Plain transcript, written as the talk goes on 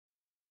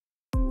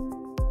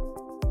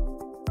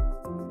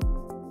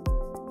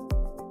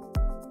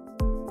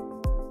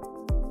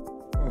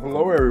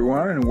Hello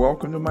everyone, and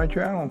welcome to my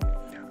channel.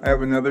 I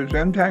have another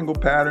Zentangle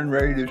pattern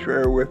ready to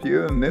share with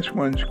you, and this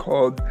one's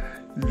called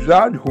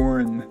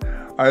Zaadhoorn.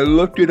 I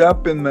looked it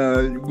up in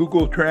the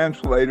Google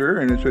Translator,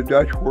 and it's a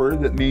Dutch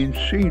word that means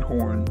seed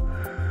horn.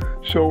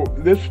 So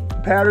this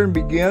pattern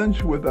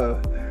begins with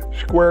a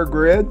square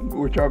grid,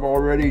 which I've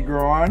already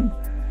drawn,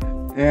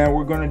 and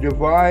we're going to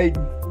divide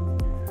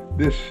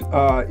this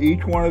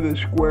each one of the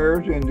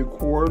squares into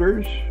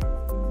quarters.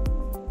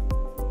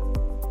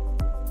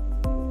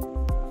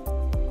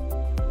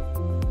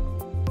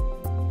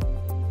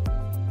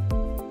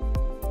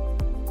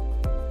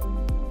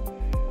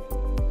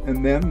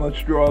 And then let's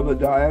draw the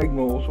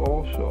diagonals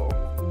also.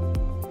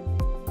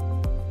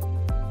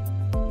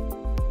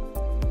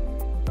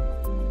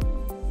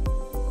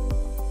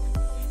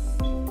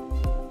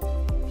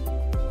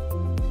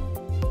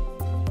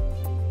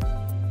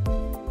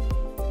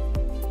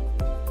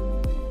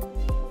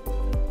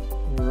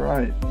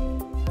 Right.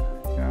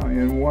 Now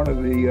in one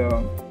of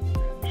the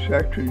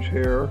sections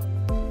here,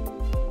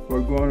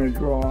 we're going to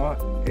draw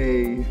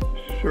a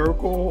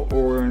circle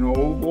or an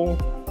oval.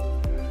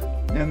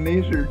 And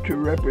these are to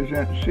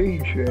represent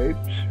seed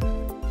shapes.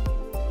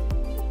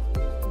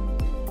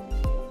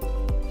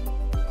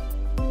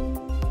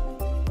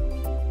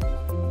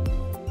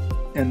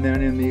 And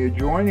then in the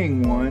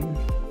adjoining one,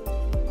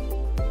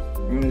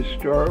 I'm going to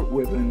start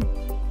with an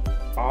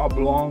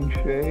oblong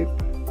shape.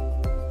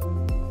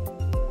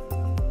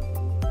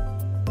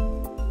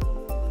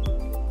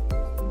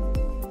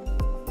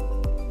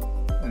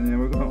 And then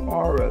we're going to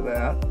aura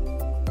that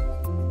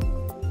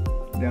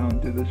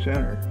down to the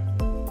center.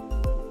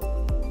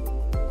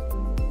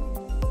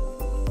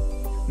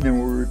 And then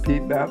we'll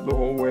repeat that the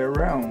whole way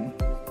around.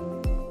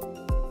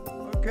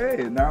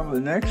 Okay, now the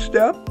next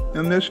step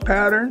in this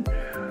pattern,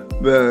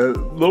 the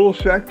little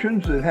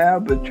sections that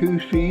have the two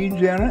seeds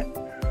in it,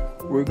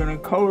 we're going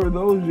to color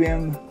those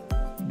in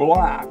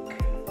black,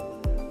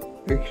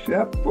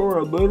 except for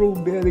a little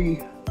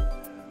bitty,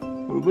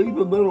 we'll leave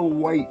a little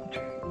white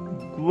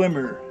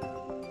glimmer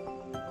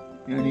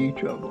in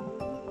each of them.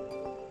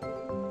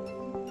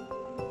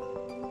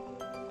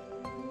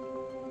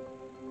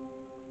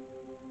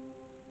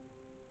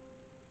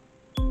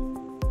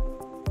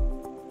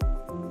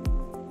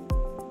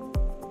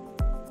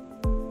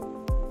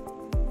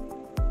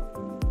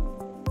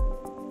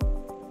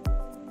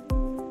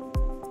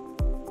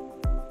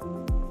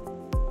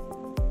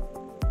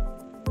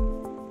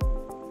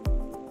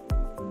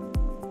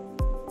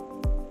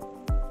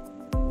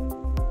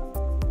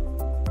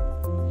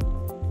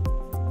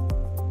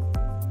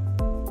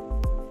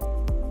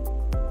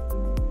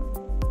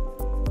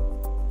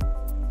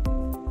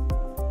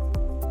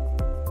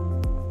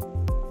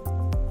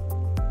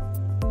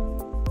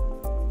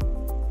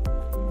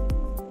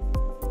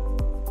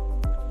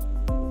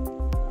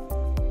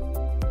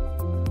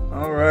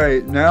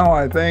 Alright, now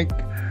I think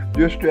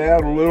just to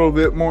add a little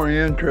bit more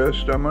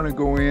interest, I'm going to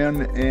go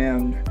in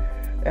and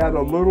add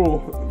a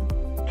little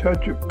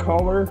touch of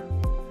color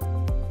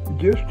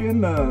just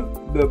in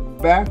the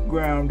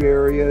background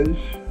areas.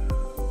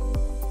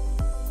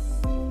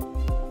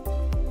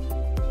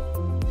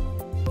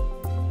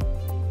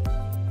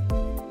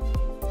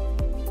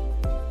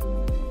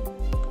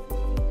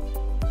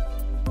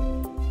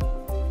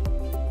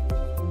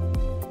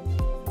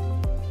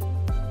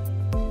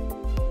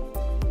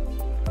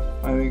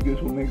 I think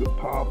this will make it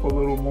pop a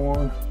little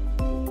more.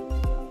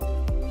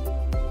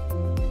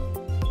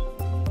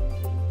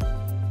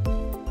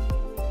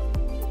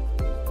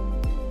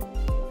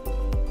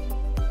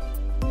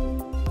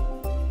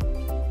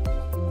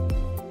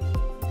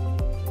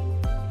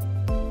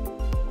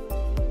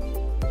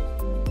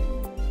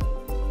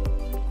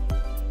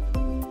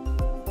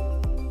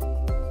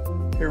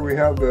 Here we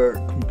have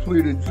the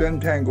completed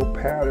Zentangle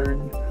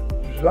pattern,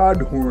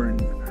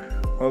 Zaadhoorn.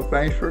 Well,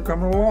 thanks for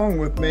coming along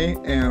with me,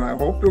 and I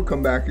hope you'll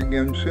come back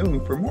again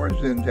soon for more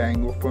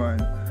Zentangle fun.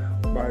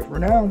 Bye for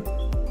now.